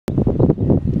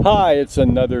Hi, it's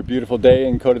another beautiful day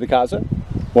in Coto de Caza,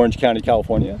 Orange County,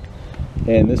 California.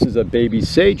 And this is a baby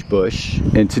sage bush.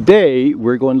 And today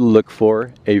we're going to look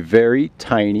for a very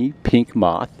tiny pink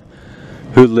moth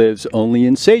who lives only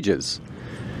in sages.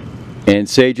 And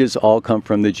sages all come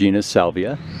from the genus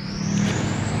Salvia.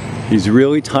 He's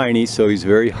really tiny, so he's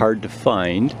very hard to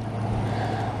find.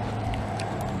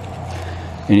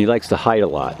 And he likes to hide a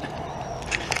lot.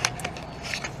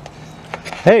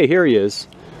 Hey, here he is.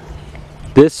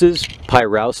 This is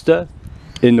Pyrausta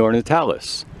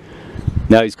inornatalis.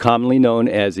 Now he's commonly known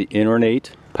as the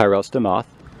Inornate Pyrausta moth.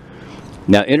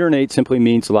 Now inornate simply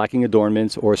means lacking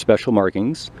adornments or special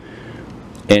markings,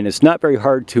 and it's not very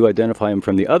hard to identify him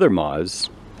from the other moths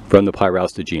from the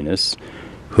Pyrausta genus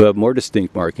who have more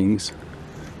distinct markings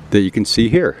that you can see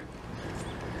here.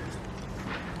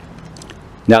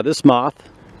 Now this moth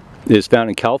is found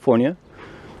in California,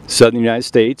 southern United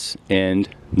States, and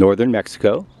northern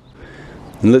Mexico.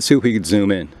 And let's see if we can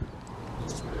zoom in.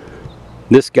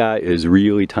 This guy is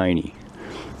really tiny.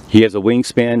 He has a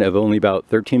wingspan of only about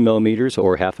 13 millimeters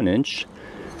or half an inch.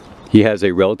 He has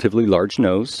a relatively large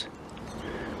nose.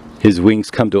 His wings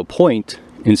come to a point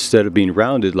instead of being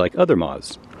rounded like other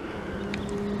moths.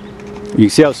 You can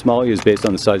see how small he is based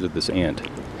on the size of this ant.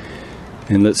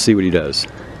 And let's see what he does.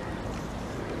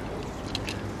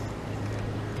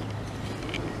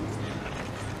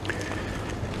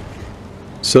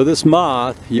 So this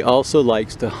moth, he also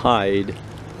likes to hide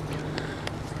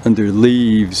under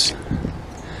leaves.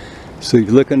 So if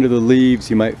you look under the leaves,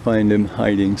 you might find him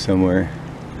hiding somewhere.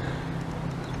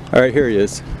 Alright, here he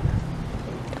is.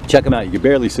 Check him out, you can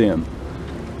barely see him.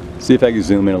 See if I can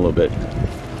zoom in a little bit.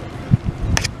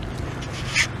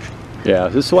 Yeah,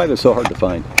 this is why they're so hard to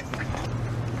find.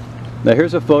 Now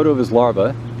here's a photo of his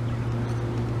larva.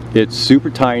 It's super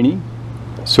tiny,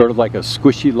 sort of like a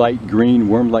squishy light green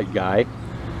worm-like guy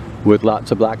with lots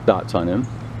of black dots on him.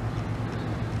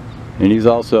 And he's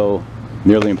also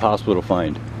nearly impossible to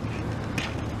find.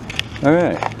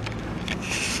 Alright.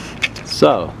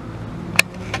 So,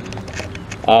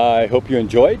 I hope you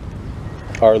enjoyed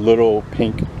our little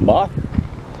pink moth,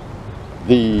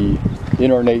 the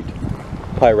Inornate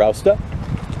Pyrausta,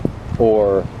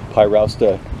 or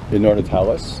Pyrausta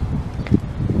inornatalis.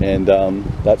 And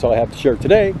that's all I have to share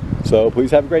today. So please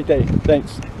have a great day.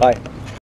 Thanks. Bye.